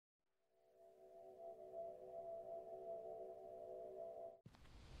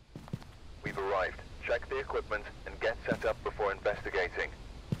check the equipment and get set up before investigating.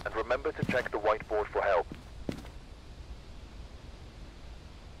 And remember to check the whiteboard for help.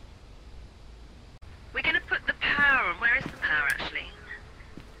 We're gonna put the power on. Where is the power, actually?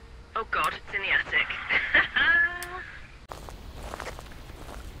 Oh god, it's in the attic.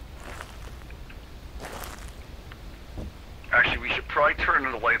 Actually, we should probably turn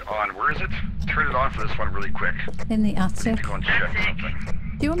the light on. Where is it? Turn it on for this one really quick. In the We need attic. to go and check something.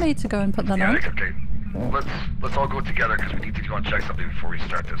 Do you want me to go and put that on? Okay. Let's all go together because we need to go and check something before we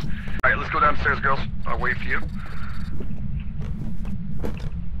start this. Alright, let's go downstairs, girls. I'll wait for you.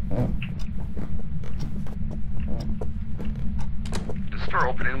 Is this door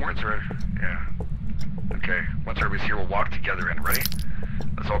open inwards or? Yeah. Okay. Once everybody's here, we'll walk together in. Ready?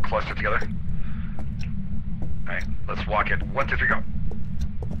 Let's all cluster together. Alright, let's walk it. 1, 2, 3, go.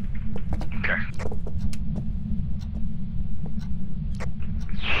 Okay.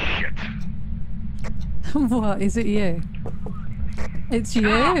 Shit. What? Is it you? It's you!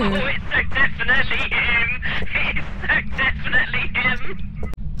 Oh, it's so definitely him! It's so definitely him!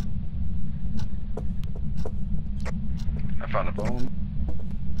 I found a bone.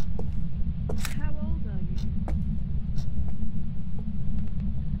 How old are you?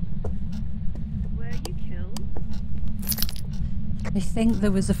 Were you killed? I think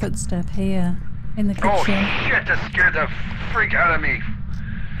there was a footstep here in the kitchen. Oh shit, that scared the freak out of me.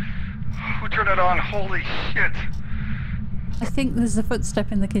 Who turned it on? Holy shit. I think there's a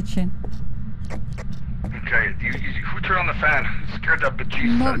footstep in the kitchen. Okay, who turned on the fan? It scared that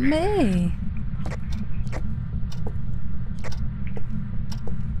bejesus out Not of me. me.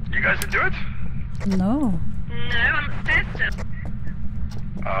 You guys didn't do it? No. No, I'm upstairs still.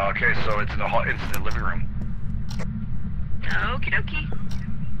 Okay, so it's in the living room. Okie dokie.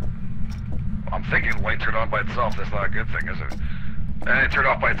 I'm thinking the light turned on by itself. That's not a good thing, is it? And it turned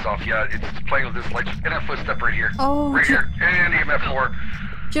off by itself. Yeah, it's playing with this light. And a footstep right here. Oh, right here. And EMF 4.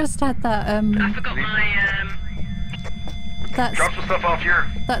 just had that I forgot my, that Drop some stuff off here.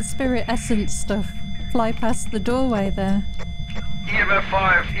 that spirit essence stuff fly past the doorway there. EMF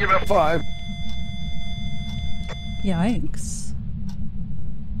 5. EMF 5. Yikes.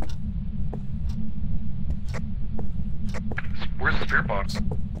 Where's the spirit box?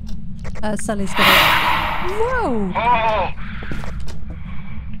 Sally's got it. Whoa! Oh!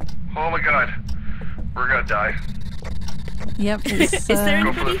 Oh my god. We're gonna die. Yep, it's, Is there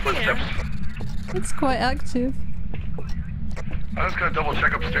Go for the anybody here? footsteps. it's quite active. I'm just gonna double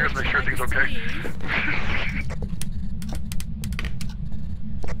check upstairs, make sure everything's okay.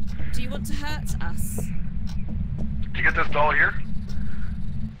 Do you want to hurt us? Did you get this doll here?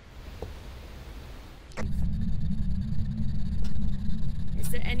 Is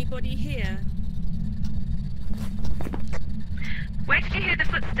there anybody here? where did you hear the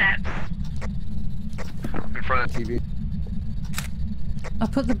footsteps? In front of the TV. I'll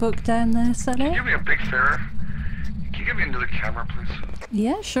put the book down there, Can Sally. you give me a big favor? Can you give me another camera, please?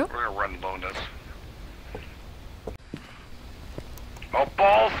 Yeah, sure. We're gonna run low on this. Oh,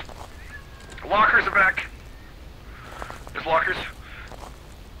 balls! Lockers are back! There's lockers.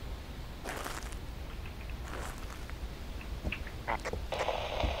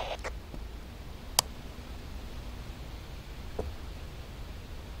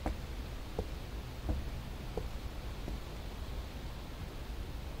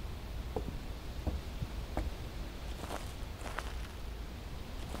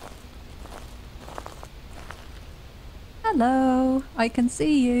 Hello, I can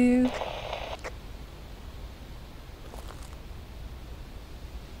see you.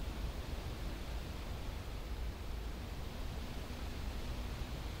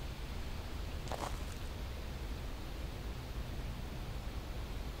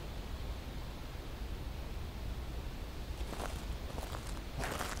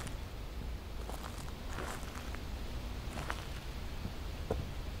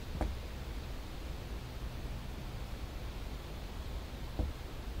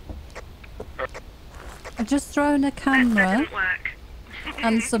 I've just thrown a That camera didn't work.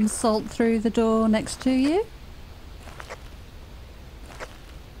 and some salt through the door next to you.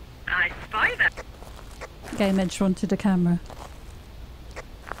 I spy them. Game Edge wanted a camera.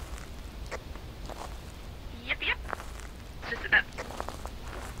 Yep, yep. Just about.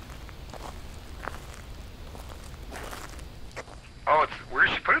 Oh, it's where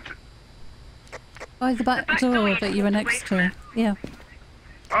did she put it? By the back back door door you that you were walked away next from to. it. Yeah,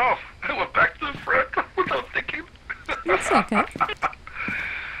 Oh, I went back to the front without thinking. it's okay.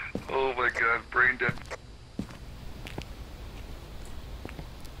 Oh my god, brain dead.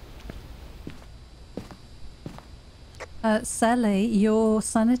 Sally, your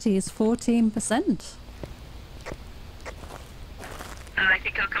sanity is 14%.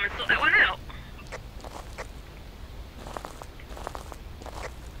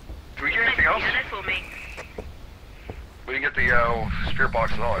 else? Yeah, they're for me. We didn't get the spirit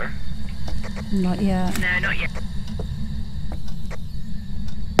box at all, eh? Not yet. No, not yet.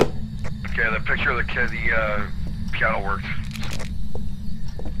 Okay, the picture of the kid, the piano worked.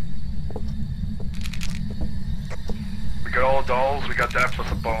 We got all the dolls, we got that plus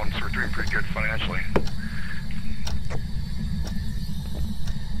the bones, so we're doing pretty good financially.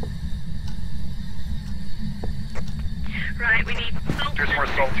 Right, we need salt. There's and more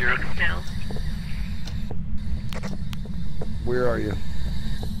salt here. crucifix Still. Where are you?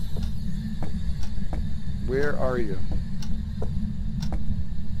 Where are you?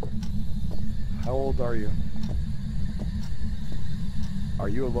 How old are you? Are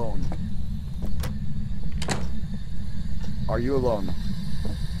you alone? Are you alone?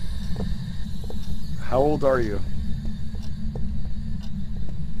 How old are you?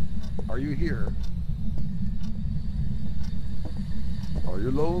 Are you here? Are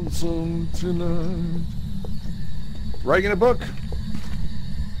you lonesome tonight? Writing a book?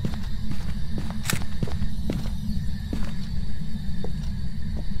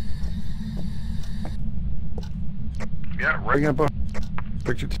 Yeah, Writing right. a book.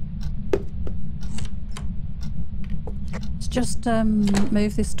 Picture. Let's just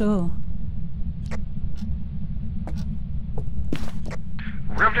move this door.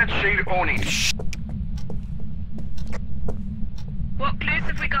 Revenant Shade Oni. What clues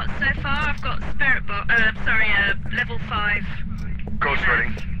have we got so far? I've got spirit box. Level 5. Ghost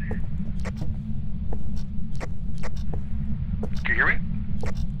writing. Can you hear me?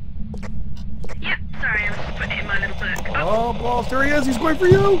 Yep, sorry, I was just putting it in my little book. Oh, balls, there he is. He's going for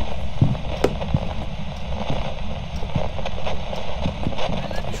you.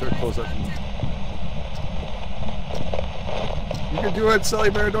 You should close that. You can do it,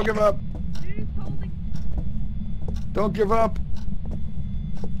 SeleBear. Don't give up. Don't give up.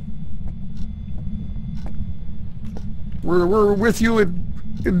 We're with you in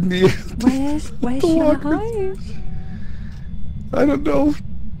the Where's the she gonna walker. hide? I don't know.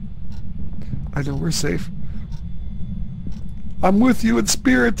 I know we're safe. I'm with you in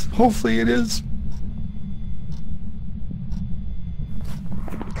spirit. Hopefully it is.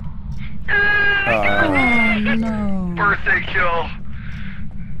 Oh no. Birthday kill.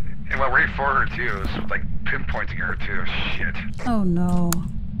 It went right for her too. It was like pinpointing her too. Shit. Oh no.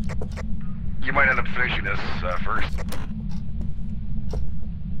 You might end up finishing this first.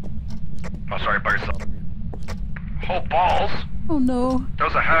 Oh, sorry, by yourself. Oh, balls. Oh no. There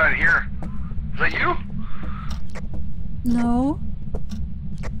was a hand in here. Is that you? No.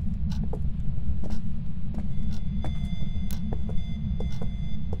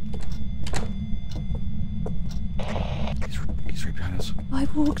 He's right behind us. I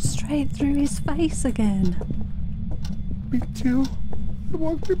walked straight through his face again. Me too. I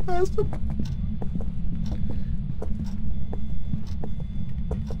walked right past him.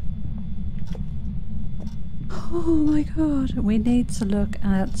 Oh my god. We need to look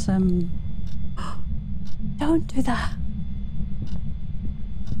at Don't do that.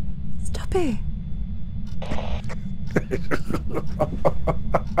 Stop it.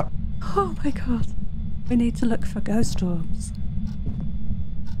 Oh my god. We need to look for ghost orbs.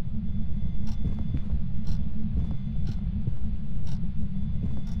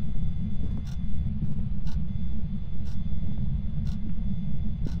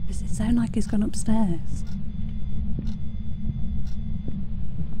 Does it sound like he's gone upstairs?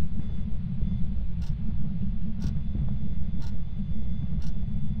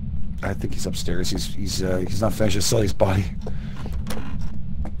 I think he's upstairs. He's not finished with Sully's body.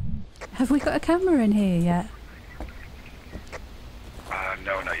 Have we got a camera in here yet?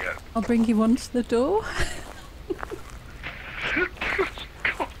 No, not yet. I'll bring you onto the door.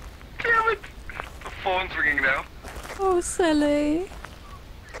 God damn it! The phone's ringing now. Oh, silly.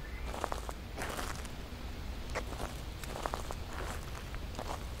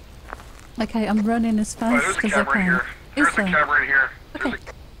 Okay, I'm running as Oh, fast there's a as I camera in can. here. There's Is a there? camera in here. Okay. There's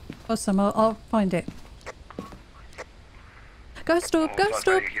Awesome, I'll find it. Ghost orb, Oh, ghost it's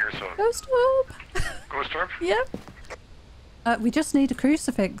not orb, down here, so- ghost orb. Ghost orb? Yep. We just need a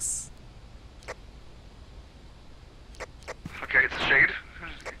crucifix. Okay, it's a shade.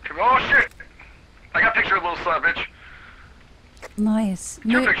 Come on. Oh shit! I got a picture of a little son of a bitch. Nice.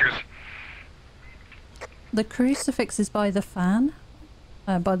 Two pictures. The crucifix is by the fan,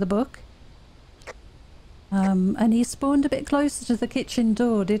 by the book. And he spawned a bit closer to the kitchen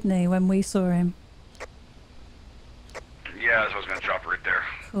door, didn't he, when we saw him? Yeah, that's what I was gonna drop right there.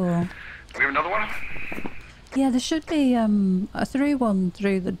 Cool. We have another one? Yeah, there should be a through one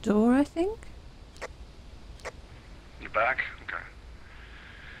through the door, I think. You back? Okay.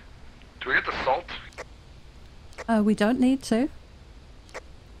 Do we get the salt? We don't need to.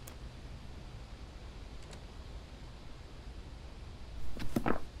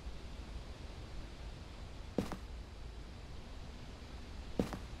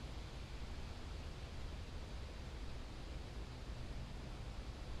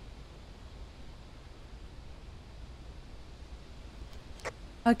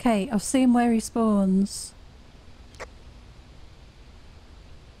 Okay, I've seen where he spawns.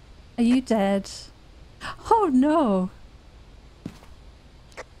 Are you dead? Oh no!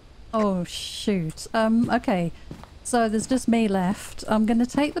 Oh shoot. Okay. So there's just me left. I'm gonna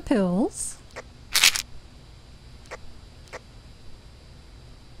take the pills.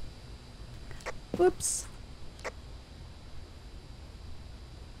 Whoops.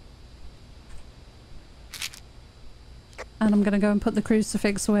 And I'm gonna go and put the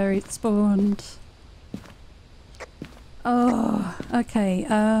crucifix where it spawned. Oh, okay.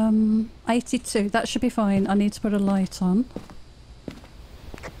 82. That should be fine. I need to put a light on.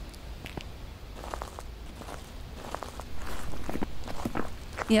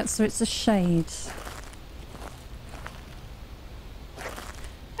 Yeah, so it's a shade.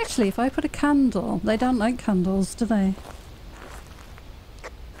 Actually, if I put a candle, they don't like candles, do they?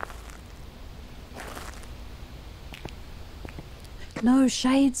 No,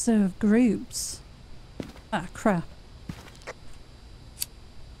 shades of groups. Ah, crap.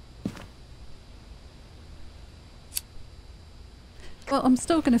 Well, I'm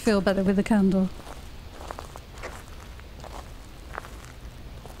still going to feel better with a candle.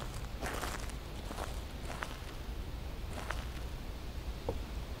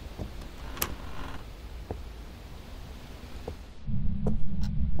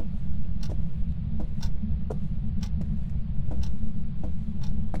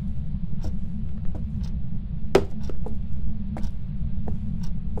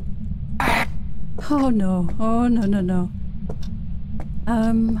 Oh no, oh no, no, no.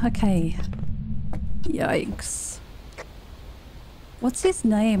 Okay. Yikes. What's his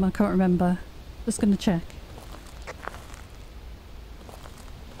name? I can't remember. Just gonna check.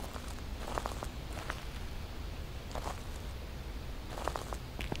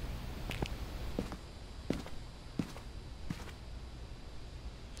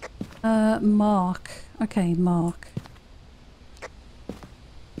 Mark. Okay, Mark.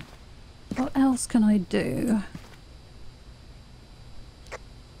 What else can I do?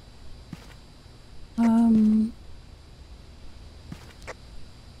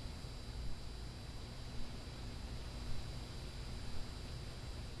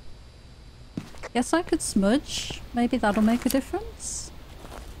 Guess I could smudge. Maybe that'll make a difference.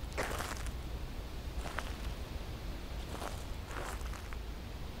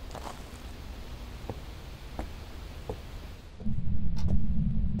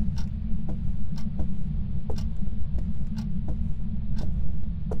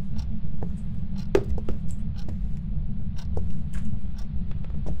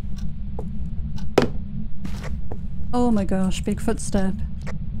 Oh my gosh, big footstep.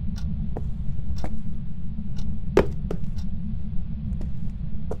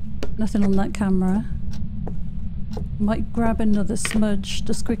 Nothing on that camera. Might grab another smudge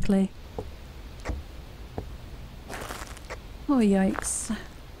just quickly. Oh yikes.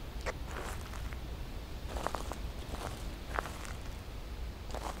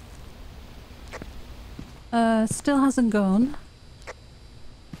 Still hasn't gone.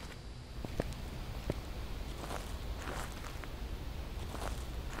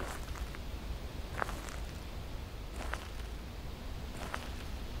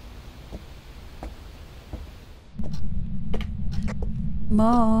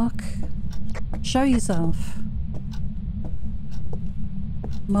 Mark, show yourself.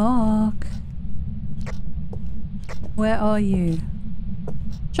 Mark, where are you?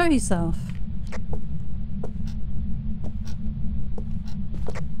 Show yourself.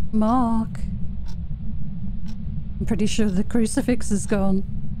 Mark, I'm pretty sure the crucifix is gone.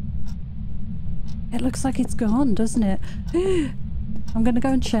 It looks like it's gone, doesn't it? I'm gonna go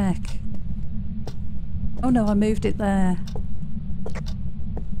and check. Oh no, I moved it there.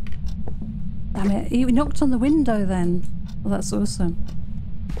 Damn it, he knocked on the window then. Well, that's awesome.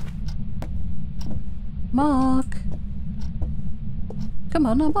 Mark! Come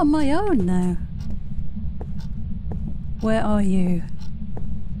on, I'm on my own now. Where are you?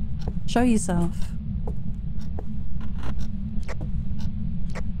 Show yourself.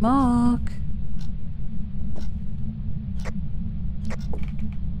 Mark!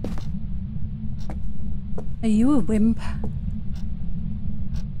 Are you a wimp?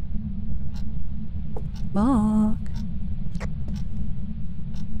 Mark.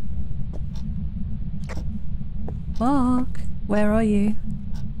 Mark, where are you?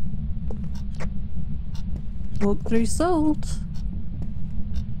 Walk through salt.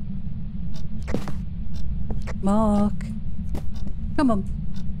 Mark. Come on.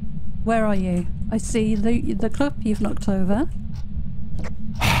 Where are you? I see the club you've knocked over.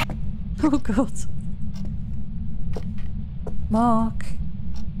 Oh god. Mark.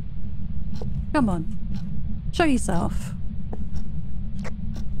 Come on. Show yourself.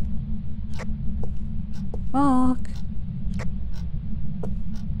 Mark.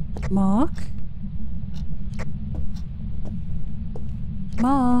 Mark.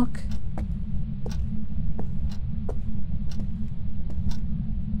 Mark.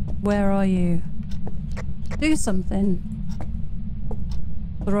 Where are you? Do something.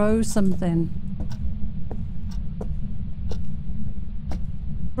 Throw something.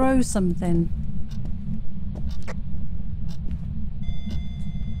 Throw something.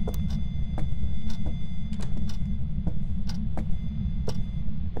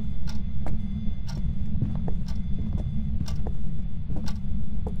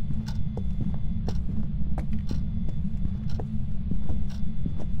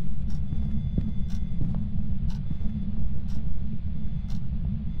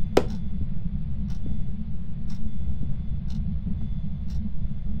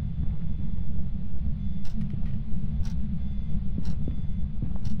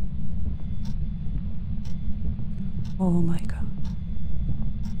 Oh my god.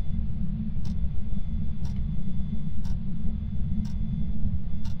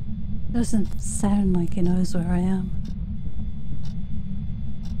 Doesn't sound like he knows where I am.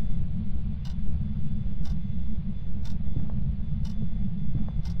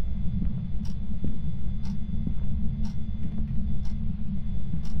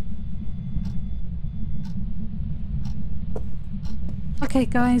 Okay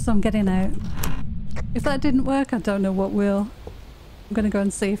guys, I'm getting out. If that didn't work, I don't know what will. I'm gonna go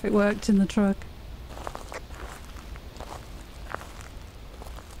and see if it worked in the truck.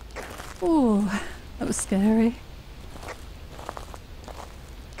 Oh, that was scary.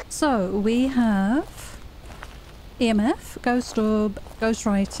 So we have EMF, ghost orb, ghost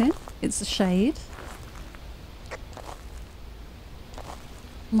writing. It's a shade.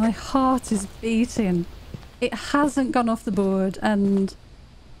 My heart is beating. It hasn't gone off the board and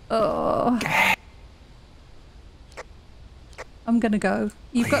oh, I'm gonna go.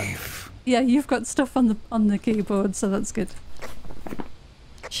 You've got, yeah, you've got stuff on the keyboard, so that's good.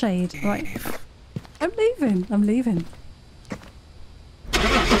 Shade, right? I'm leaving. I'm leaving.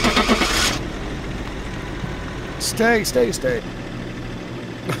 Stay, stay, stay.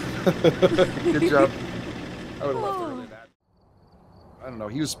 Good job. I would have left early that. I don't know.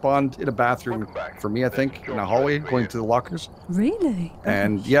 He was spawned in a bathroom for me, I think, in a hallway going to the lockers. Really?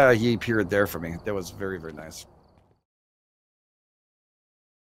 And yeah, he appeared there for me. That was very, very nice.